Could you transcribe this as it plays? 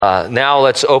Now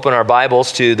let's open our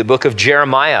Bibles to the book of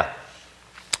Jeremiah.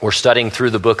 We're studying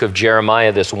through the book of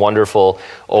Jeremiah, this wonderful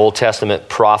Old Testament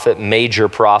prophet, major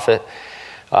prophet.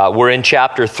 We're in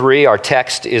chapter 3. Our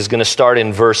text is going to start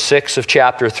in verse 6 of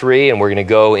chapter 3, and we're going to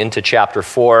go into chapter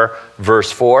 4,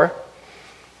 verse 4.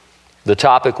 The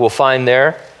topic we'll find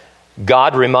there,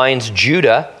 God reminds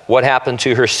Judah what happened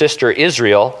to her sister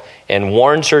Israel and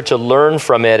warns her to learn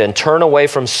from it and turn away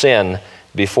from sin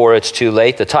before it's too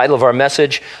late. The title of our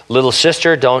message, Little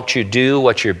Sister, Don't You Do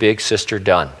What Your Big Sister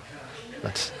Done.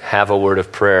 Let's have a word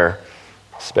of prayer,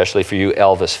 especially for you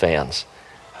Elvis fans.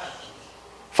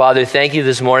 Father, thank you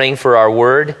this morning for our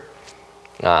word.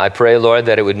 I pray, Lord,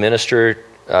 that it would minister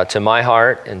to my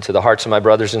heart and to the hearts of my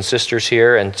brothers and sisters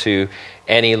here and to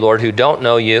any, Lord, who don't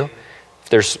know you. If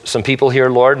there's some people here,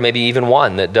 Lord, maybe even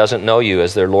one that doesn't know you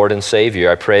as their Lord and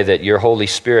Savior, I pray that your Holy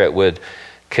Spirit would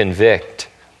convict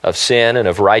of sin and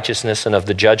of righteousness and of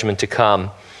the judgment to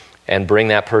come, and bring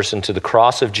that person to the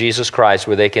cross of Jesus Christ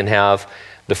where they can have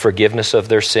the forgiveness of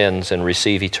their sins and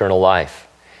receive eternal life.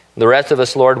 The rest of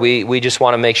us, Lord, we just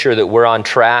want to make sure that we're on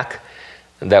track,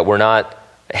 that we're not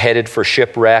headed for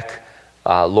shipwreck,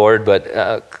 Lord,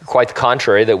 but quite the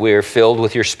contrary, that we're filled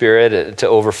with your Spirit to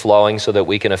overflowing so that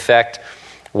we can affect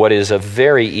what is a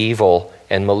very evil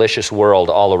and malicious world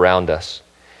all around us.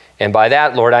 And by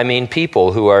that, Lord, I mean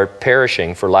people who are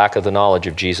perishing for lack of the knowledge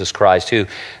of Jesus Christ,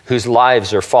 whose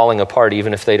lives are falling apart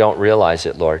even if they don't realize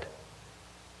it, Lord.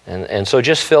 And so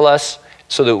just fill us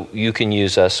so that you can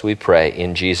use us, we pray,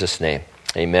 in Jesus' name.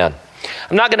 Amen.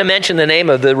 I'm not going to mention the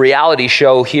name of the reality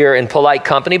show here in polite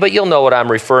company, but you'll know what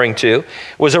I'm referring to.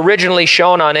 It was originally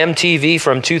shown on MTV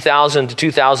from 2000 to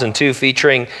 2002,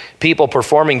 featuring people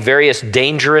performing various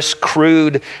dangerous,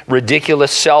 crude,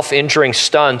 ridiculous, self-injuring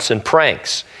stunts and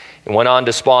pranks. It went on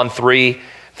to spawn three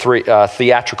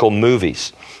theatrical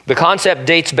movies. The concept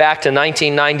dates back to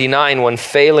 1999 when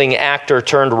failing actor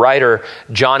turned writer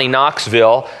Johnny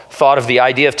Knoxville thought of the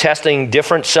idea of testing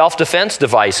different self-defense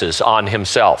devices on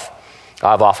himself.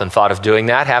 I've often thought of doing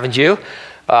that, haven't you?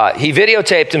 He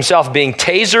videotaped himself being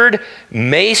tasered,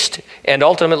 maced, and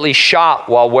ultimately shot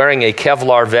while wearing a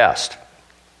Kevlar vest.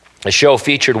 The show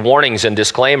featured warnings and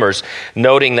disclaimers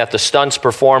noting that the stunts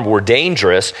performed were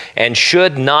dangerous and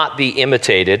should not be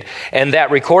imitated, and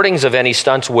that recordings of any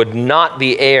stunts would not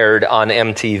be aired on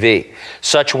MTV.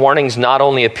 Such warnings not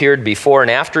only appeared before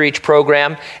and after each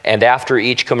program and after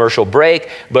each commercial break,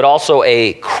 but also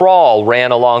a crawl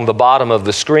ran along the bottom of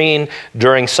the screen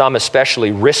during some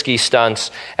especially risky stunts,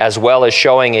 as well as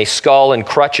showing a skull and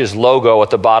crutches logo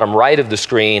at the bottom right of the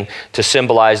screen to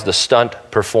symbolize the stunt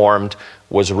performed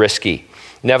was risky.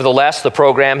 Nevertheless, the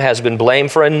program has been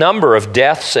blamed for a number of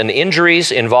deaths and injuries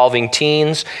involving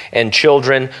teens and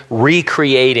children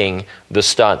recreating the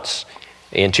stunts.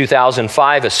 In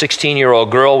 2005, a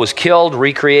 16-year-old girl was killed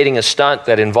recreating a stunt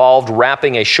that involved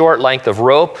wrapping a short length of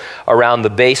rope around the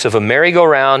base of a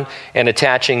merry-go-round and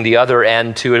attaching the other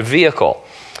end to a vehicle.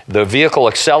 The vehicle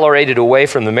accelerated away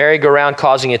from the merry-go-round,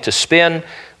 causing it to spin.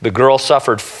 The girl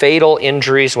suffered fatal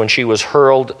injuries when she was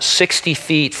hurled 60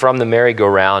 feet from the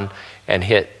merry-go-round and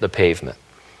hit the pavement.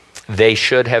 They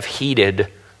should have heeded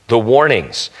the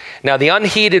warnings. Now, the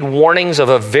unheeded warnings of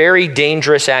a very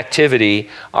dangerous activity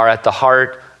are at the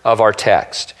heart of our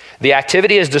text. The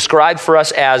activity is described for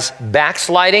us as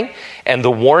backsliding, and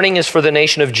the warning is for the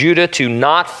nation of Judah to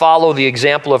not follow the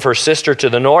example of her sister to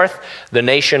the north, the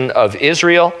nation of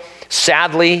Israel.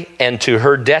 Sadly, and to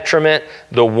her detriment,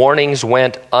 the warnings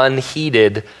went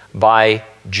unheeded by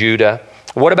Judah.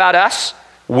 What about us?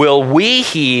 Will we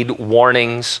heed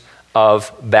warnings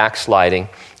of backsliding?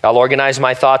 I'll organize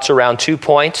my thoughts around 2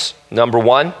 points. Number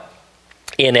one,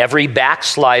 in every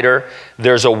backslider,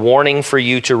 there's a warning for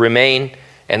you to remain.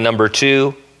 And number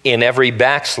two, in every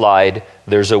backslide,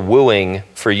 there's a wooing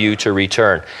for you to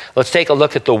return. Let's take a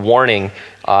look at the warning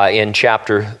in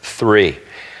chapter 3.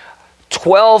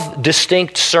 12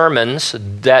 distinct sermons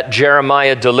that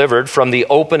Jeremiah delivered from the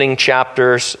opening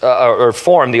chapters, or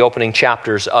form the opening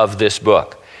chapters of this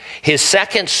book. His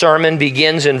second sermon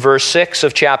begins in verse 6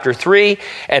 of chapter 3,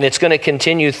 and it's going to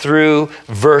continue through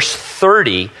verse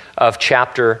 30 of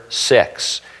chapter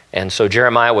 6. And so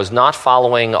Jeremiah was not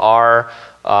following our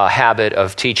habit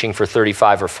of teaching for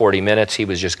 35 or 40 minutes. He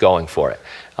was just going for it.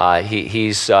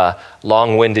 He's a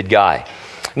long-winded guy.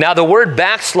 Now, the word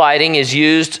backsliding is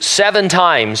used 7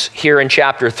 times here in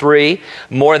chapter 3,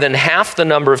 more than half the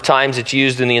number of times it's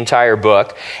used in the entire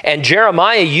book. And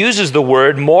Jeremiah uses the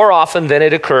word more often than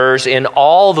it occurs in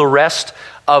all the rest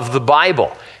of the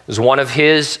Bible. was one of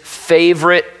his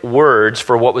favorite words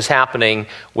for what was happening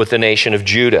with the nation of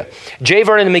Judah. J.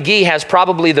 Vernon McGee has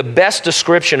probably the best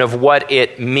description of what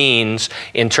it means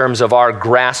in terms of our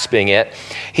grasping it.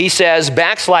 He says,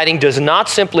 backsliding does not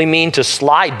simply mean to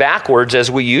slide backwards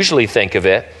as we usually think of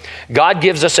it. God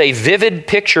gives us a vivid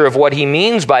picture of what he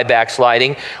means by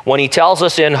backsliding when he tells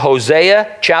us in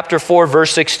Hosea chapter 4,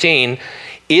 verse 16,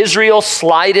 Israel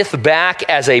slideth back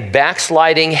as a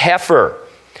backsliding heifer.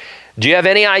 Do you have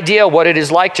any idea what it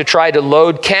is like to try to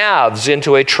load calves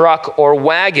into a truck or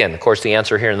wagon? Of course, the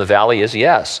answer here in the valley is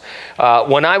yes.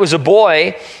 When I was a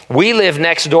boy, we lived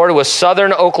next door to a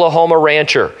southern Oklahoma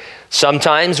rancher.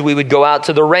 Sometimes we would go out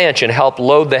to the ranch and help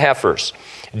load the heifers.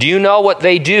 Do you know what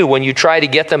they do when you try to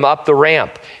get them up the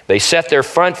ramp? They set their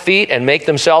front feet and make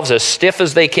themselves as stiff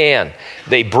as they can.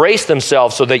 They brace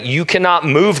themselves so that you cannot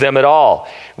move them at all.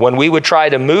 When we would try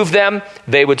to move them,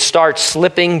 they would start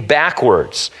slipping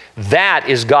backwards. That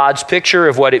is God's picture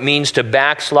of what it means to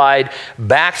backslide.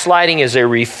 Backsliding is a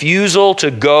refusal to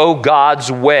go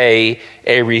God's way,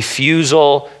 a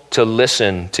refusal to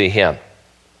listen to him.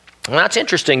 And that's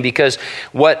interesting because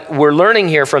what we're learning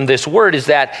here from this word is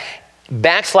that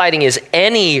backsliding is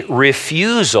any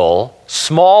refusal,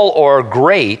 small or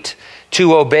great,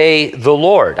 to obey the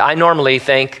Lord. I normally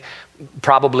think,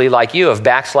 probably like you, of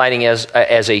backsliding as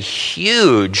a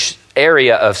huge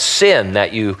area of sin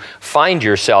that you find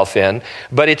yourself in,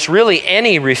 but it's really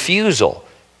any refusal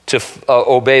to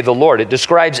obey the Lord. It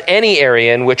describes any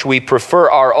area in which we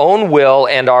prefer our own will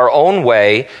and our own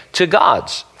way to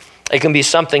God's. It can be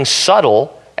something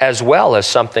subtle as well as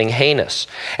something heinous.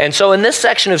 And so in this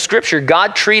section of Scripture,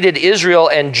 God treated Israel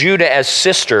and Judah as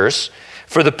sisters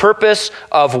for the purpose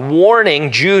of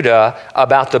warning Judah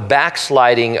about the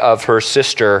backsliding of her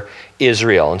sister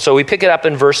Israel. And so we pick it up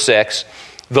in verse 6.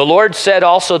 The Lord said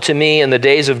also to me in the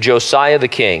days of Josiah the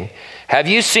king, have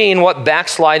you seen what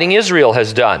backsliding Israel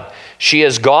has done? She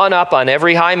has gone up on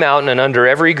every high mountain and under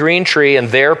every green tree, and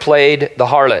there played the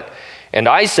harlot. And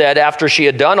I said, after she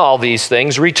had done all these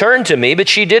things, return to me, but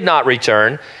she did not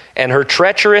return, and her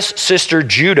treacherous sister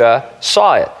Judah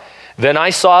saw it. Then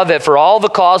I saw that for all the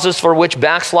causes for which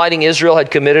backsliding Israel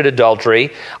had committed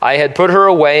adultery, I had put her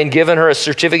away and given her a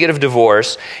certificate of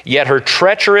divorce, yet her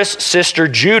treacherous sister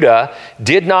Judah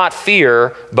did not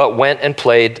fear, but went and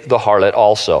played the harlot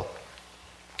also.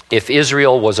 If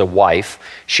Israel was a wife,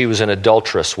 she was an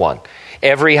adulterous one.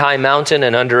 Every high mountain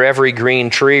and under every green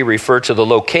tree refer to the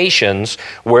locations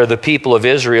where the people of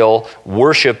Israel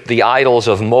worshiped the idols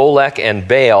of Molech and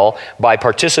Baal by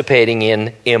participating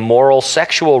in immoral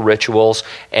sexual rituals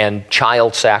and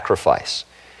child sacrifice.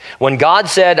 When God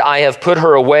said, I have put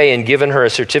her away and given her a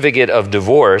certificate of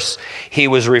divorce, he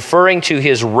was referring to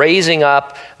his raising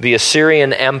up the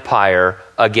Assyrian Empire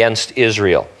against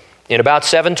Israel. In about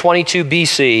 722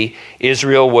 BC,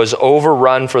 Israel was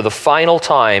overrun for the final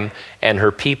time and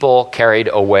her people carried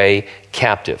away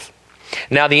captive.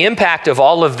 Now, the impact of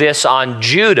all of this on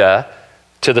Judah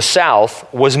to the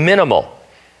south was minimal.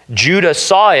 Judah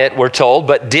saw it, we're told,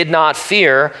 but did not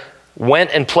fear,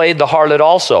 went and played the harlot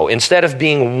also. Instead of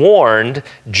being warned,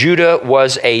 Judah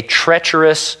was a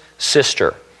treacherous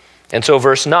sister. And so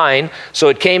verse 9, so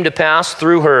it came to pass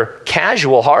through her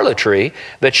casual harlotry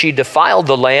that she defiled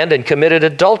the land and committed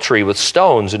adultery with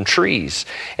stones and trees.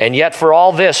 And yet for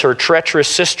all this, her treacherous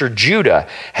sister Judah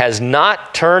has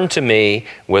not turned to me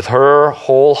with her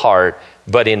whole heart,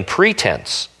 but in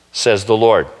pretense, says the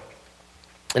Lord.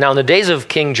 Now in the days of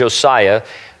King Josiah,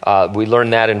 we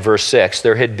learn that in verse 6,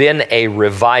 there had been a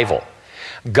revival.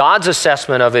 God's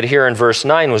assessment of it here in verse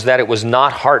 9 was that it was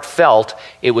not heartfelt,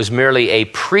 it was merely a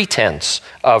pretense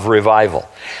of revival.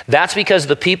 That's because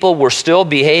the people were still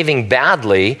behaving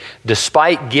badly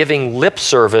despite giving lip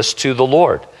service to the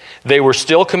Lord. They were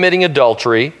still committing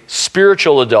adultery,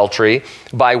 spiritual adultery,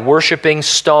 by worshiping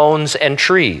stones and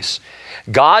trees.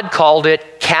 God called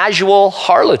it casual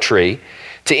harlotry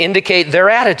to indicate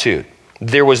their attitude.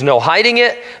 There was no hiding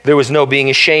it, there was no being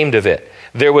ashamed of it.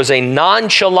 There was a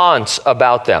nonchalance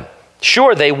about them.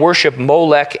 Sure, they worship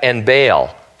Molech and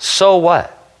Baal. So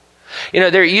what? You know,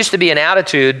 there used to be an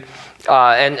attitude,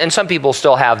 and some people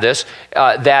still have this,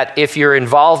 that if you're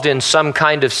involved in some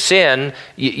kind of sin,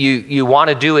 you want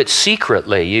to do it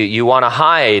secretly. You want to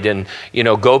hide and,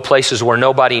 go places where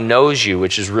nobody knows you,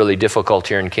 which is really difficult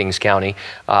here in Kings County.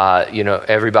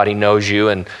 Everybody knows you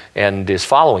and is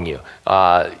following you.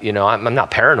 I'm not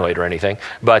paranoid or anything,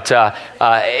 but there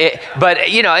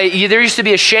used to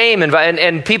be a shame,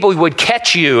 and people would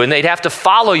catch you, and they'd have to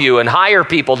follow you and hire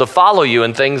people to follow you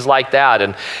and things like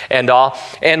that, and all.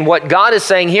 And what God is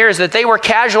saying here is that they were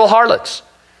casual harlots.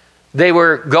 They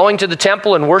were going to the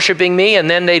temple and worshiping me, and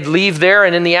then they'd leave there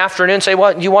and in the afternoon say,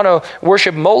 well, you want to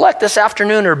worship Molech this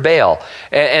afternoon or Baal?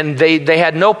 And they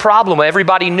had no problem.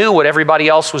 Everybody knew what everybody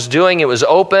else was doing. It was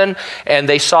open, and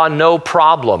they saw no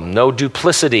problem, no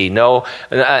duplicity,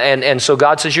 and so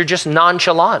God says, you're just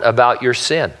nonchalant about your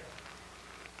sin.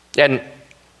 And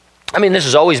I mean, this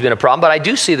has always been a problem, but I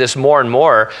do see this more and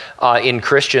more in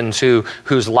Christians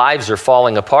whose lives are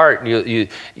falling apart.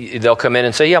 They'll come in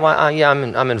and say,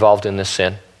 I'm involved in this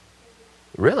sin.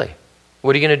 Really?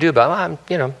 What are you going to do about it?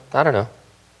 I don't know.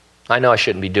 I know I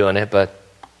shouldn't be doing it, but,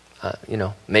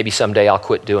 maybe someday I'll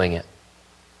quit doing it.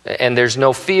 And there's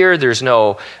no fear, there's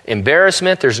no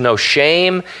embarrassment, there's no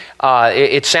shame.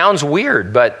 It sounds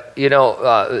weird, but,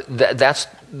 that's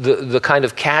the kind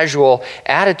of casual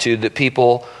attitude that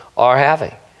people are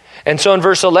having. And so in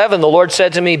verse 11, the Lord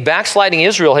said to me, backsliding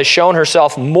Israel has shown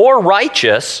herself more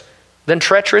righteous than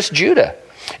treacherous Judah.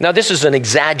 Now, this is an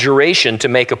exaggeration to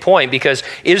make a point, because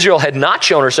Israel had not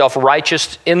shown herself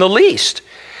righteous in the least.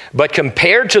 But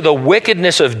compared to the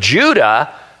wickedness of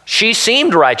Judah, she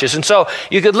seemed righteous. And so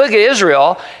you could look at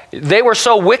Israel. They were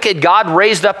so wicked, God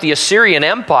raised up the Assyrian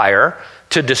Empire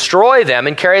to destroy them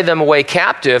and carry them away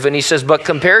captive. And he says, but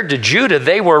compared to Judah,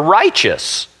 they were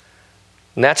righteous.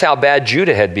 And that's how bad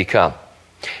Judah had become.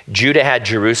 Judah had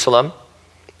Jerusalem.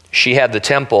 She had the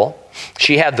temple.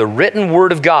 She had the written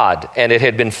word of God, and it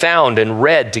had been found and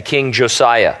read to King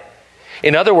Josiah.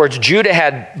 In other words, Judah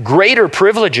had greater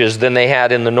privileges than they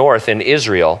had in the north in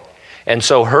Israel. And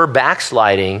so her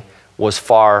backsliding was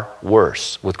far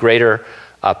worse. With greater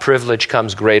privilege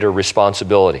comes greater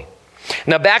responsibility.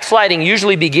 Now, backsliding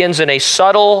usually begins in a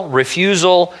subtle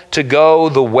refusal to go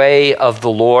the way of the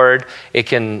Lord. It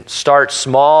can start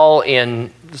small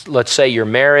in, let's say, your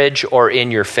marriage or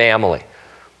in your family.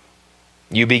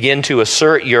 You begin to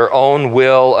assert your own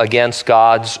will against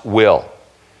God's will.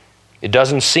 It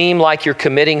doesn't seem like you're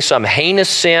committing some heinous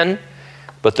sin,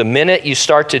 but the minute you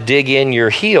start to dig in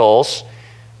your heels,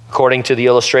 according to the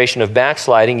illustration of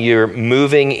backsliding, you're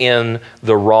moving in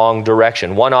the wrong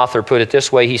direction. One author put it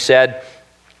this way. He said,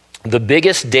 the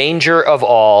biggest danger of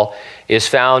all is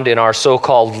found in our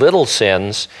so-called little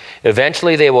sins.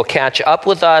 Eventually they will catch up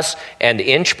with us, and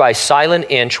inch by silent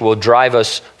inch will drive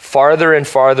us farther and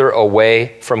farther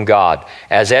away from God.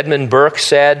 As Edmund Burke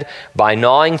said, by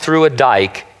gnawing through a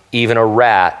dike, even a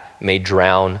rat may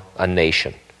drown a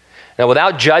nation. Now,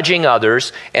 without judging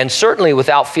others, and certainly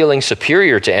without feeling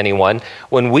superior to anyone,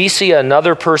 when we see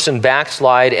another person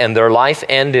backslide and their life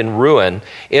end in ruin,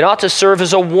 it ought to serve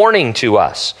as a warning to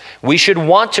us. We should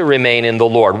want to remain in the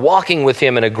Lord, walking with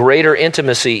Him in a greater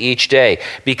intimacy each day,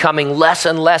 becoming less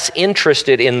and less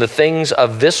interested in the things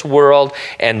of this world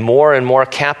and more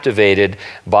captivated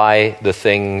by the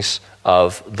things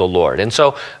of the Lord. And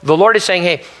so the Lord is saying,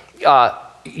 hey,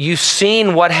 you've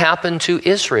seen what happened to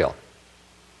Israel.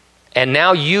 And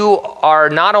now you are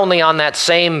not only on that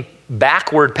same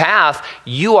backward path,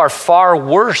 you are far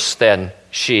worse than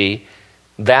she.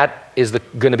 That is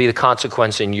going to be the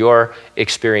consequence in your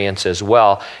experience as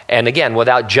well. And again,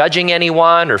 without judging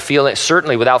anyone or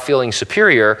certainly without feeling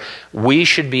superior, we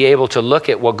should be able to look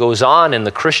at what goes on in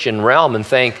the Christian realm and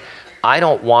think, I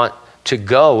don't want to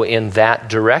go in that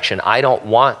direction. I don't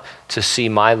want to see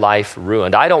my life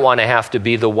ruined. I don't want to have to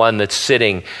be the one that's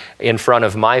sitting in front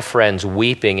of my friends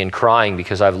weeping and crying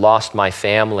because I've lost my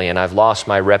family and I've lost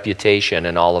my reputation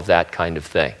and all of that kind of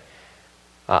thing.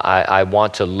 I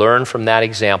want to learn from that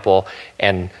example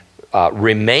and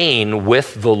remain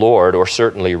with the Lord, or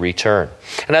certainly return.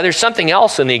 Now, there's something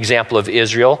else in the example of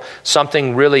Israel,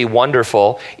 something really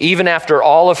wonderful. Even after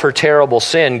all of her terrible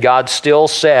sin, God still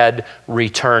said,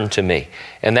 return to me.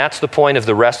 And that's the point of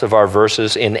the rest of our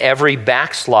verses. In every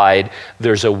backslide,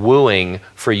 there's a wooing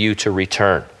for you to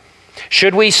return.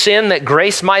 Should we sin that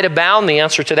grace might abound? The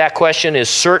answer to that question is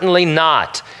certainly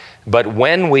not. But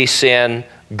when we sin,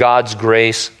 God's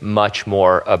grace much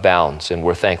more abounds, and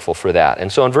we're thankful for that. And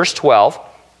so in verse 12,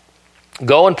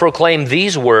 go and proclaim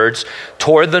these words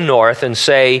toward the north and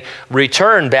say,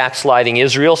 return, backsliding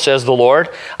Israel, says the Lord.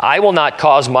 I will not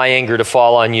cause my anger to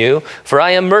fall on you, for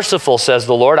I am merciful, says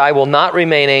the Lord. I will not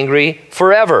remain angry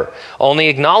forever. Only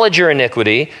acknowledge your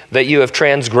iniquity, that you have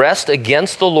transgressed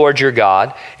against the Lord your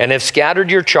God, and have scattered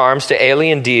your charms to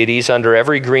alien deities under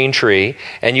every green tree,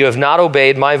 and you have not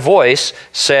obeyed my voice,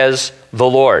 says the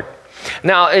Lord.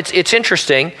 Now, it's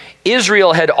interesting.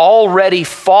 Israel had already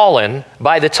fallen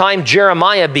by the time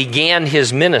Jeremiah began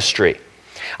his ministry.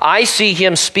 I see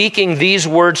him speaking these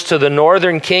words to the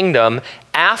northern kingdom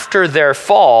after their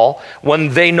fall,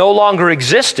 when they no longer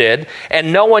existed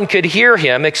and no one could hear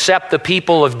him except the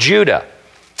people of Judah.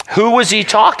 Who was he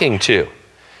talking to?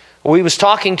 Well, he was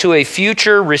talking to a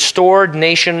future restored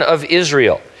nation of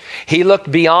Israel. He looked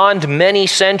beyond many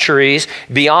centuries,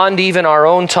 beyond even our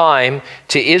own time,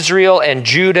 to Israel and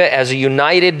Judah as a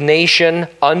united nation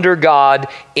under God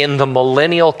in the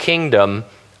millennial kingdom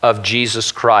of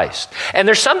Jesus Christ. And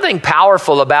there's something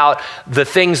powerful about the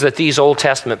things that these Old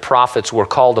Testament prophets were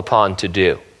called upon to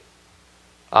do.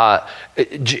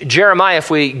 Jeremiah, if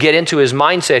we get into his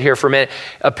mindset here for a minute,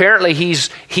 apparently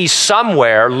he's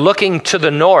somewhere looking to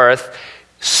the north,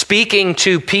 speaking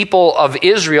to people of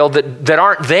Israel that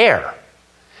aren't there.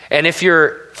 And if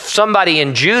you're somebody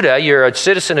in Judah, you're a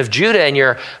citizen of Judah, and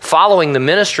you're following the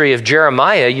ministry of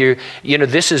Jeremiah, you know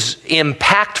this is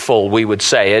impactful, we would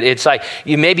say. It's like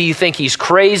maybe you think he's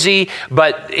crazy,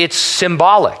 but it's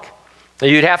symbolic.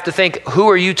 You'd have to think, who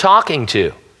are you talking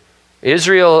to?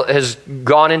 Israel has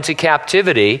gone into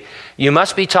captivity. You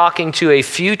must be talking to a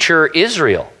future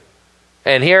Israel.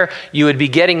 And here you would be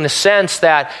getting the sense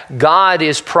that God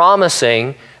is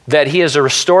promising that he is a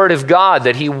restorative God,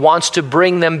 that he wants to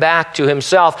bring them back to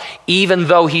himself, even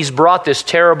though he's brought this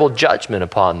terrible judgment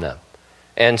upon them.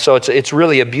 And so it's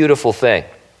really a beautiful thing.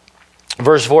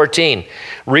 Verse 14,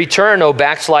 "Return, O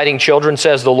backsliding children,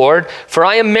 says the Lord, for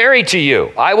I am married to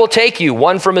you. I will take you,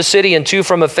 one from a city and two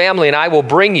from a family, and I will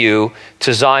bring you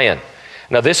to Zion."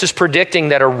 Now this is predicting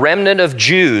that a remnant of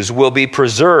Jews will be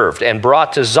preserved and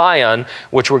brought to Zion,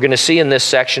 which we're going to see in this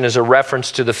section as a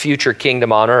reference to the future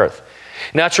kingdom on earth.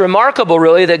 Now it's remarkable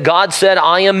really that God said,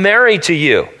 "I am married to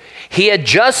you." He had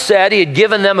just said he had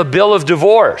given them a bill of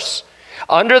divorce.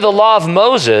 Under the law of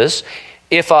Moses,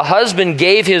 if a husband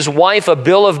gave his wife a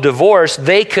bill of divorce,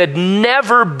 they could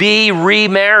never be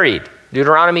remarried.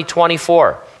 Deuteronomy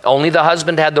 24. Only the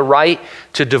husband had the right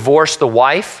to divorce the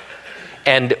wife.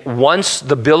 And once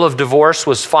the bill of divorce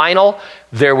was final,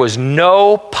 there was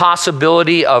no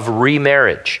possibility of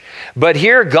remarriage. But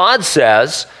here God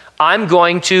says, "I'm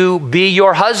going to be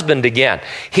your husband again."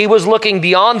 He was looking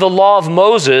beyond the law of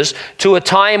Moses to a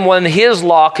time when his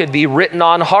law could be written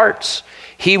on hearts.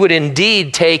 He would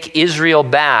indeed take Israel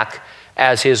back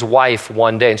as his wife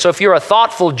one day. And so if you're a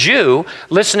thoughtful Jew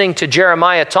listening to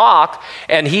Jeremiah talk,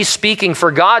 and he's speaking for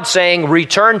God saying,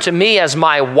 "Return to me as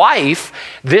my wife,"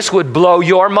 this would blow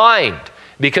your mind,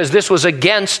 because this was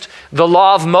against the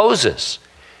law of Moses.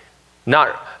 Not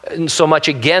so much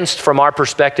against from our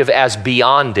perspective as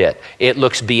beyond it. It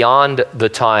looks beyond the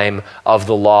time of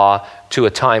the law to a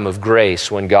time of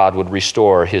grace when God would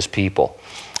restore his people.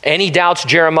 Any doubts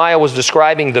Jeremiah was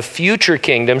describing the future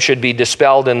kingdom should be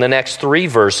dispelled in the next three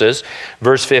verses.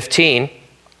 Verse 15,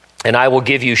 "And I will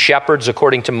give you shepherds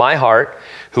according to my heart,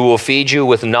 who will feed you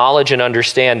with knowledge and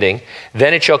understanding.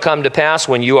 Then it shall come to pass,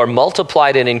 when you are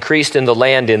multiplied and increased in the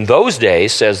land in those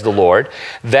days, says the Lord,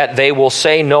 that they will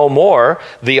say no more,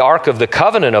 the ark of the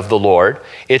covenant of the Lord.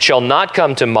 It shall not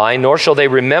come to mind, nor shall they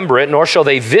remember it, nor shall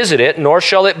they visit it, nor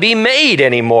shall it be made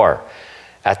any more.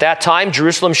 At that time,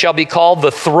 Jerusalem shall be called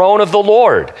the throne of the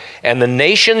Lord, and the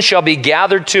nations shall be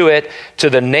gathered to it,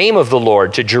 to the name of the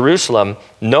Lord, to Jerusalem.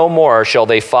 No more shall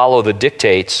they follow the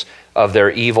dictates of their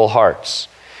evil hearts."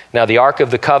 Now, the Ark of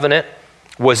the Covenant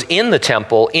was in the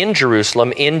temple in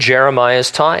Jerusalem in Jeremiah's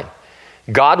time.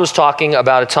 God was talking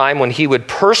about a time when he would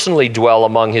personally dwell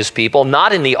among his people,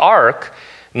 not in the ark,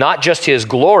 not just his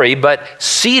glory, but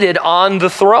seated on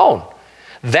the throne.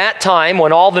 That time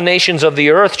when all the nations of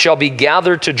the earth shall be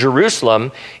gathered to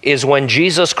Jerusalem is when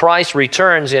Jesus Christ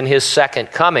returns in his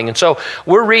second coming. And so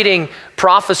we're reading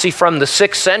prophecy from the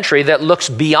 6th century that looks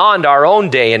beyond our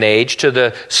own day and age to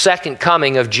the second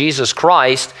coming of Jesus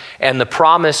Christ and the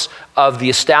promise of the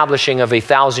establishing of a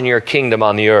 1,000-year kingdom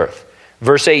on the earth.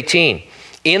 Verse 18,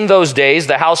 "In those days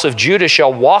the house of Judah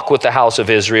shall walk with the house of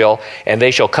Israel, and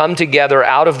they shall come together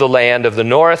out of the land of the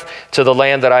north to the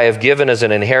land that I have given as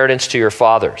an inheritance to your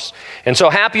fathers." And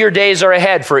so happier days are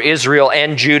ahead for Israel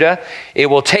and Judah. It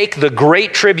will take the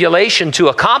great tribulation to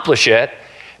accomplish it,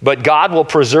 but God will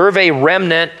preserve a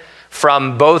remnant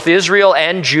from both Israel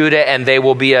and Judah, and they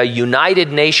will be a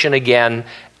united nation again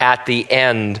at the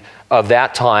end of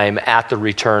that time, at the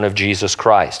return of Jesus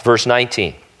Christ. Verse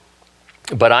 19.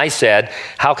 "But I said,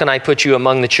 how can I put you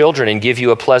among the children and give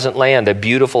you a pleasant land, a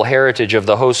beautiful heritage of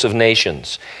the hosts of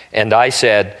nations? And I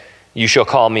said, you shall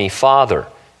call me Father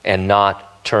and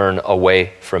not turn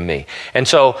away from me." And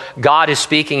so God is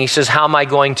speaking. He says, how am I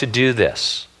going to do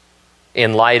this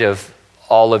in light of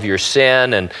all of your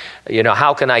sin? And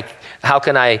how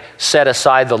can I set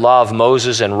aside the law of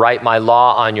Moses and write my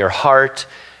law on your heart?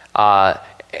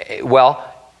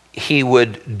 He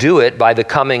would do it by the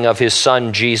coming of his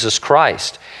son, Jesus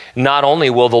Christ. Not only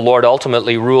will the Lord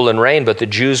ultimately rule and reign, but the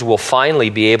Jews will finally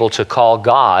be able to call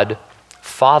God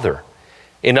Father.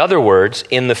 In other words,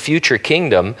 in the future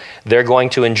kingdom, they're going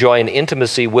to enjoy an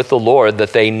intimacy with the Lord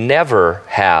that they never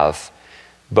have,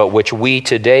 but which we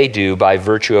today do by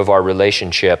virtue of our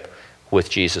relationship with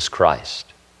Jesus Christ.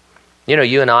 You know,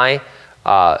 you and I,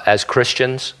 as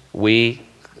Christians, we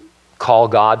call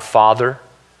God Father,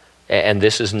 and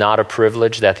this is not a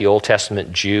privilege that the Old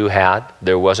Testament Jew had.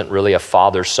 There wasn't really a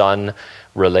father-son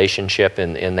relationship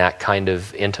in that kind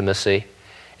of intimacy.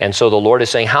 And so the Lord is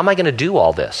saying, how am I going to do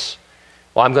all this?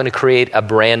 Well, I'm going to create a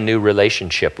brand new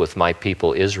relationship with my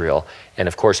people Israel. And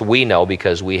of course, we know,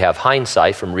 because we have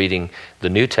hindsight from reading the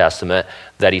New Testament,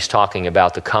 that he's talking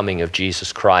about the coming of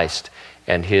Jesus Christ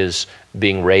and his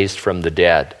being raised from the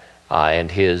dead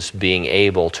and his being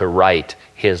able to write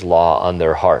his law on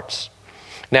their hearts.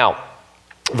 Now,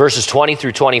 verses 20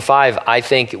 through 25, I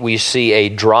think we see a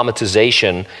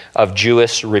dramatization of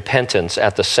Jewish repentance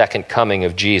at the second coming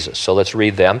of Jesus. So let's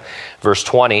read them. Verse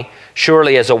 20,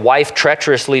 surely as a wife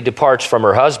treacherously departs from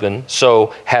her husband,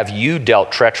 so have you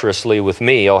dealt treacherously with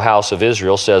me, O house of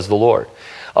Israel, says the Lord.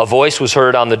 A voice was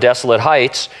heard on the desolate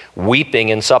heights,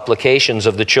 weeping and supplications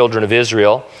of the children of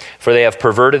Israel, for they have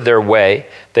perverted their way,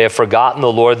 they have forgotten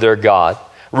the Lord their God.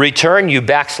 Return, you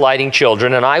backsliding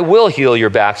children, and I will heal your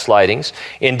backslidings.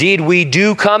 Indeed, we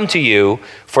do come to you,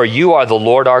 for you are the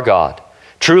Lord our God.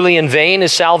 Truly in vain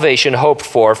is salvation hoped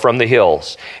for from the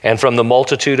hills and from the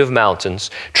multitude of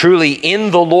mountains. Truly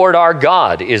in the Lord our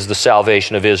God is the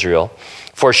salvation of Israel.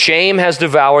 For shame has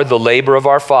devoured the labor of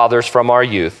our fathers from our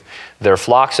youth, their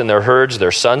flocks and their herds,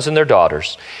 their sons and their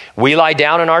daughters. We lie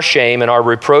down in our shame, and our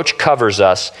reproach covers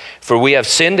us. For we have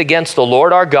sinned against the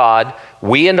Lord our God,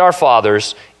 we and our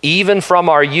fathers, even from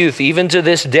our youth, even to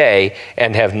this day,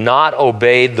 and have not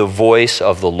obeyed the voice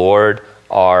of the Lord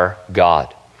our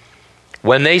God.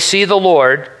 When they see the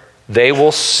Lord, they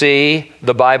will see,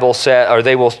 the Bible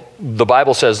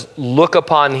says, look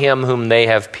upon him whom they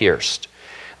have pierced.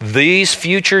 These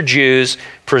future Jews,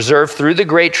 preserved through the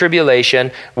Great Tribulation,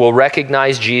 will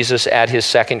recognize Jesus at his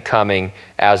second coming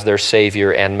as their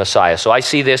Savior and Messiah. So I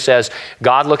see this as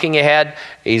God looking ahead.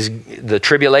 The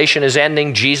tribulation is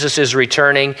ending, Jesus is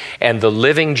returning, and the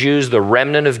living Jews, the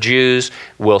remnant of Jews,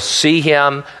 will see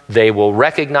him. They will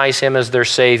recognize him as their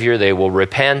Savior. They will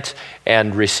repent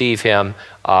and receive him,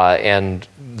 and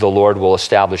the Lord will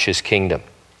establish his kingdom.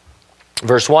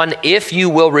 Verse 1, if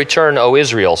you will return, O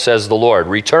Israel, says the Lord,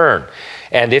 return.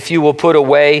 And if you will put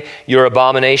away your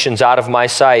abominations out of my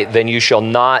sight, then you shall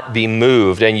not be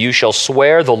moved. And you shall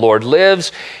swear the Lord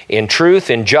lives in truth,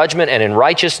 in judgment, and in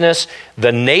righteousness.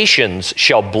 The nations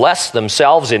shall bless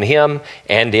themselves in him,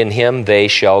 and in him they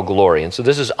shall glory. And so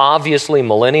this is obviously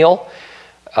millennial.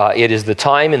 It is the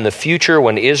time in the future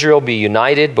when Israel be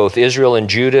united, both Israel and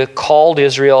Judah, called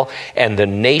Israel, and the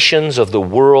nations of the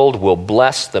world will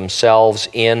bless themselves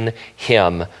in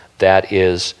him, that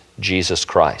is Jesus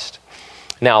Christ.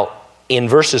 Now, in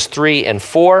verses 3 and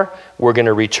 4, we're going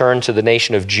to return to the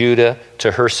nation of Judah,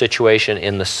 to her situation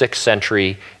in the 6th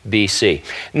century BC.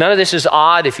 None of this is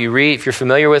odd. If you're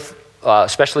familiar with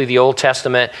especially the Old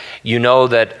Testament, you know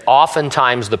that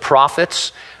oftentimes the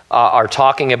prophets are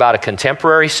talking about a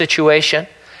contemporary situation,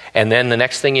 and then the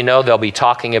next thing you know, they'll be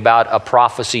talking about a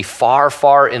prophecy far,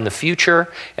 far in the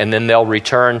future, and then they'll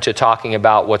return to talking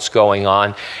about what's going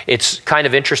on. It's kind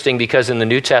of interesting because in the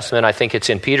New Testament, I think it's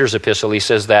in Peter's epistle, he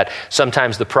says that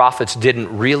sometimes the prophets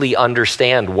didn't really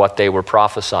understand what they were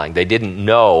prophesying. They didn't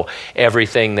know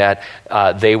everything that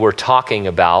they were talking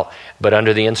about, but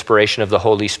under the inspiration of the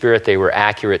Holy Spirit, they were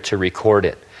accurate to record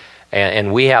it.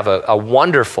 And we have a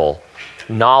wonderful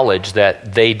knowledge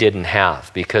that they didn't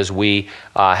have, because we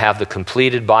have the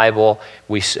completed Bible,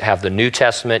 we have the New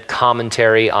Testament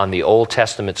commentary on the Old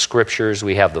Testament scriptures,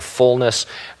 we have the fullness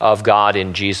of God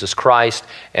in Jesus Christ,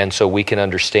 and so we can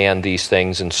understand these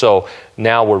things. And so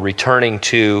now we're returning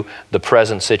to the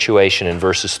present situation in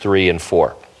verses 3 and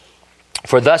 4.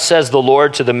 For thus says the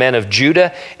Lord to the men of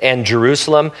Judah and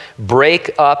Jerusalem, break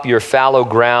up your fallow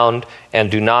ground and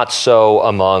do not sow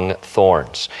among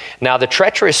thorns. Now the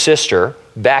treacherous sister,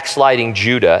 backsliding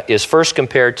Judah, is first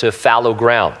compared to fallow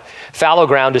ground. Fallow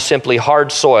ground is simply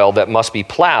hard soil that must be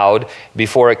plowed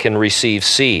before it can receive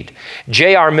seed.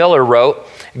 J.R. Miller wrote,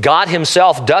 God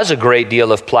himself does a great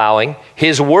deal of plowing.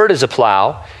 His word is a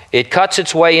plow. It cuts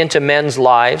its way into men's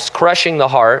lives, crushing the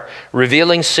heart,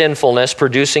 revealing sinfulness,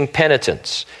 producing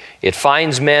penitence. It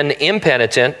finds men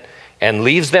impenitent and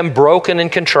leaves them broken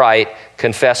and contrite,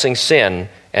 confessing sin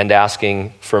and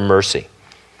asking for mercy.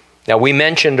 Now, we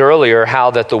mentioned earlier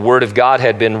how that the Word of God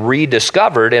had been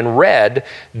rediscovered and read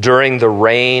during the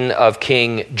reign of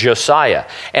King Josiah.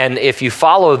 And if you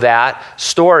follow that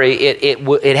story,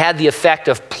 it had the effect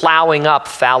of plowing up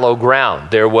fallow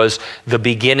ground. There was the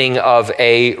beginning of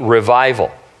a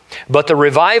revival. But the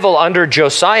revival under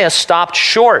Josiah stopped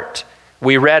short.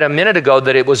 We read a minute ago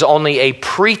that it was only a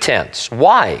pretense.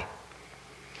 Why?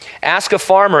 Ask a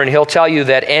farmer and he'll tell you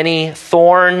that any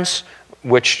thorns,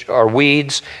 which are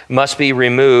weeds, must be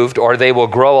removed or they will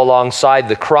grow alongside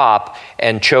the crop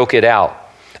and choke it out.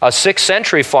 A 6th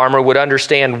century farmer would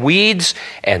understand weeds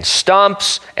and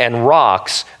stumps and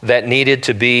rocks that needed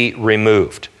to be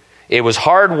removed. It was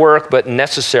hard work but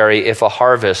necessary if a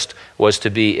harvest was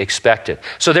to be expected.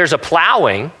 So there's a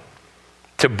plowing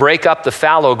to break up the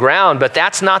fallow ground, but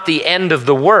that's not the end of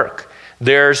the work.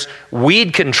 There's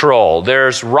weed control.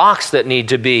 There's rocks that need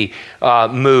to be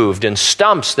moved and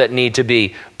stumps that need to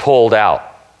be pulled out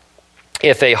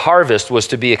if a harvest was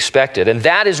to be expected. And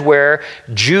that is where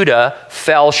Judah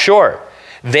fell short.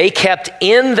 They kept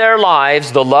in their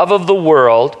lives the love of the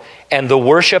world and the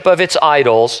worship of its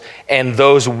idols, and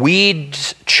those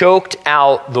weeds choked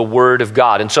out the Word of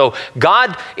God. And so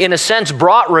God, in a sense,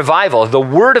 brought revival. The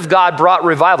Word of God brought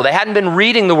revival. They hadn't been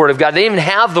reading the Word of God. They didn't even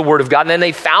have the Word of God, and then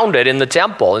they found it in the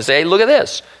temple and say, hey, look at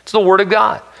this. It's the Word of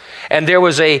God. And there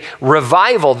was a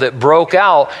revival that broke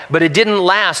out, but it didn't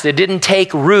last. It didn't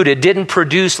take root. It didn't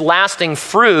produce lasting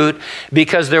fruit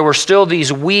because there were still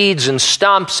these weeds and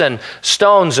stumps and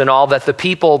stones and all that the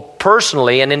people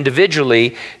personally and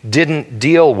individually didn't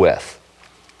deal with.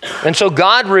 And so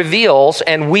God reveals,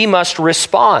 and we must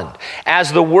respond.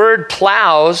 As the Word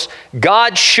plows,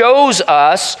 God shows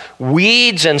us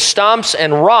weeds and stumps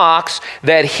and rocks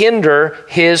that hinder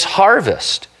His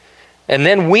harvest. And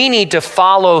then we need to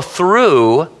follow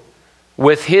through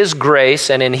with His grace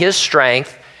and in His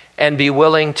strength and be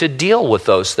willing to deal with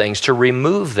those things, to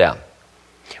remove them.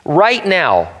 Right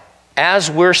now,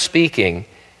 as we're speaking,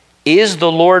 is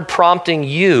the Lord prompting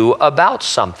you about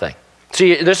something?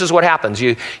 See, this is what happens.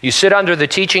 You sit under the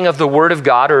teaching of the Word of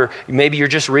God, or maybe you're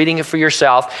just reading it for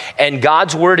yourself, and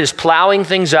God's Word is plowing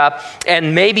things up,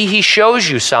 and maybe He shows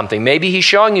you something. Maybe He's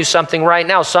showing you something right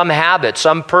now, some habit,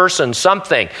 some person,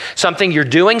 something you're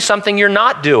doing, something you're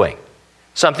not doing.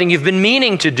 Something you've been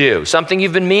meaning to do, something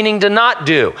you've been meaning to not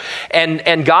do.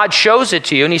 And God shows it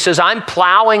to you, and He says, I'm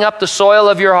plowing up the soil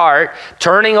of your heart,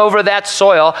 turning over that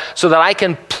soil so that I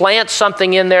can plant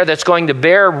something in there that's going to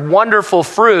bear wonderful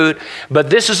fruit, but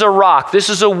this is a rock, this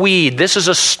is a weed, this is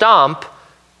a stump.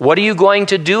 What are you going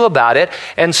to do about it?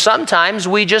 And sometimes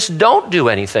we just don't do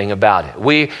anything about it.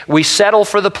 We settle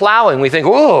for the plowing. We think,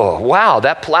 oh, wow,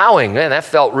 that plowing, man, that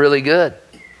felt really good.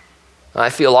 I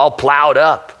feel all plowed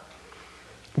up.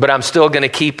 But I'm still going to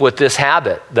keep with this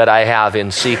habit that I have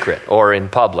in secret or in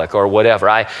public or whatever.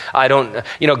 I don't,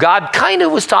 God kind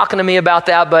of was talking to me about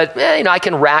that, but I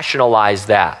can rationalize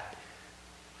that.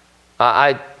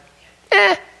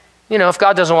 If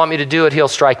God doesn't want me to do it, He'll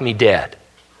strike me dead.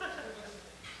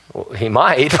 Well, He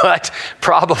might, but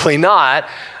probably not.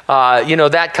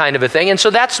 That kind of a thing. And so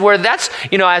that's,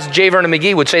 as J. Vernon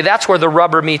McGee would say, that's where the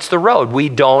rubber meets the road. We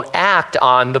don't act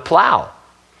on the plow.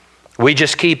 We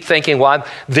just keep thinking, well,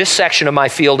 this section of my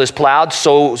field is plowed,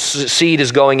 so seed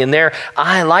is going in there.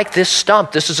 I like this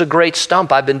stump. This is a great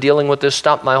stump. I've been dealing with this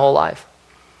stump my whole life.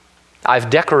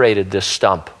 I've decorated this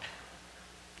stump.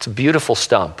 It's a beautiful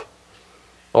stump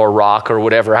or rock or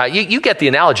whatever. You get the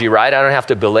analogy, right? I don't have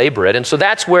to belabor it. And so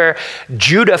that's where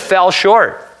Judah fell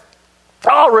short.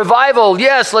 Oh, revival.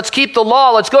 Yes, let's keep the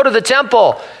law. Let's go to the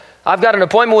temple. I've got an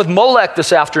appointment with Molech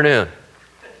this afternoon.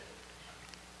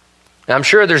 I'm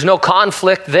sure there's no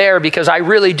conflict there because I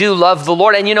really do love the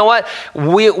Lord. And you know what?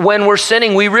 When we're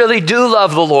sinning, we really do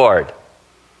love the Lord.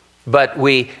 But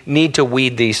we need to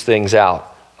weed these things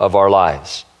out of our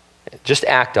lives. Just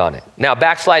act on it. Now,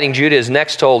 backsliding Judah is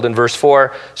next told in verse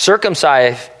 4,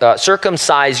 circumcise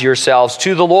yourselves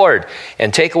to the Lord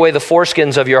and take away the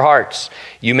foreskins of your hearts.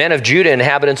 You men of Judah,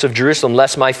 inhabitants of Jerusalem,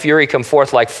 lest my fury come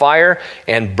forth like fire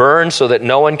and burn so that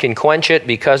no one can quench it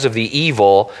because of the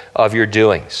evil of your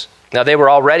doings. Now, they were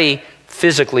already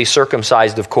physically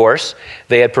circumcised, of course.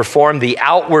 They had performed the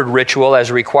outward ritual as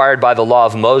required by the law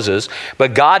of Moses,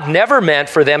 but God never meant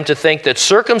for them to think that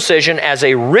circumcision as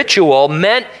a ritual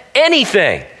meant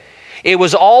anything. It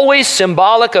was always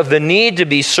symbolic of the need to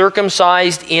be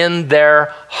circumcised in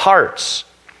their hearts.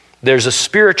 There's a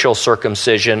spiritual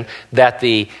circumcision that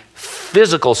the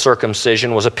physical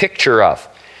circumcision was a picture of.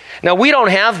 Now, we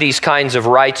don't have these kinds of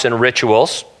rites and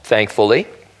rituals, thankfully.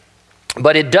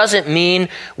 But it doesn't mean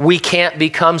we can't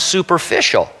become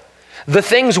superficial. The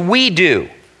things we do,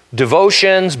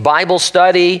 devotions, Bible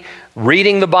study,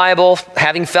 reading the Bible,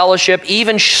 having fellowship,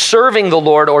 even serving the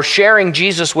Lord or sharing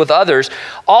Jesus with others,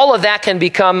 all of that can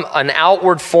become an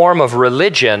outward form of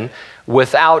religion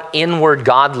without inward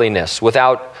godliness,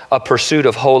 without a pursuit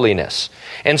of holiness.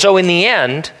 And so in the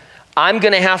end, I'm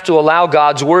going to have to allow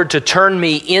God's word to turn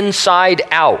me inside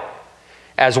out.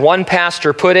 As one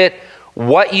pastor put it,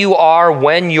 what you are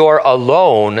when you're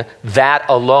alone, that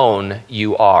alone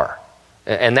you are.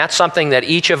 And that's something that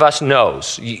each of us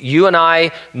knows. You and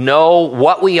I know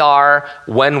what we are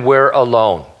when we're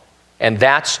alone. And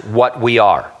that's what we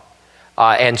are.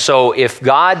 And so if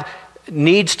God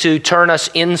needs to turn us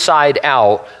inside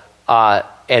out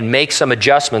and make some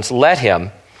adjustments, let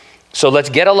him. So let's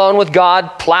get alone with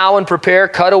God, plow and prepare,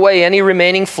 cut away any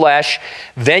remaining flesh.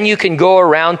 Then you can go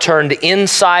around turned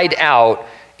inside out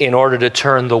in order to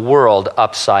turn the world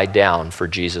upside down for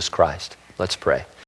Jesus Christ. Let's pray.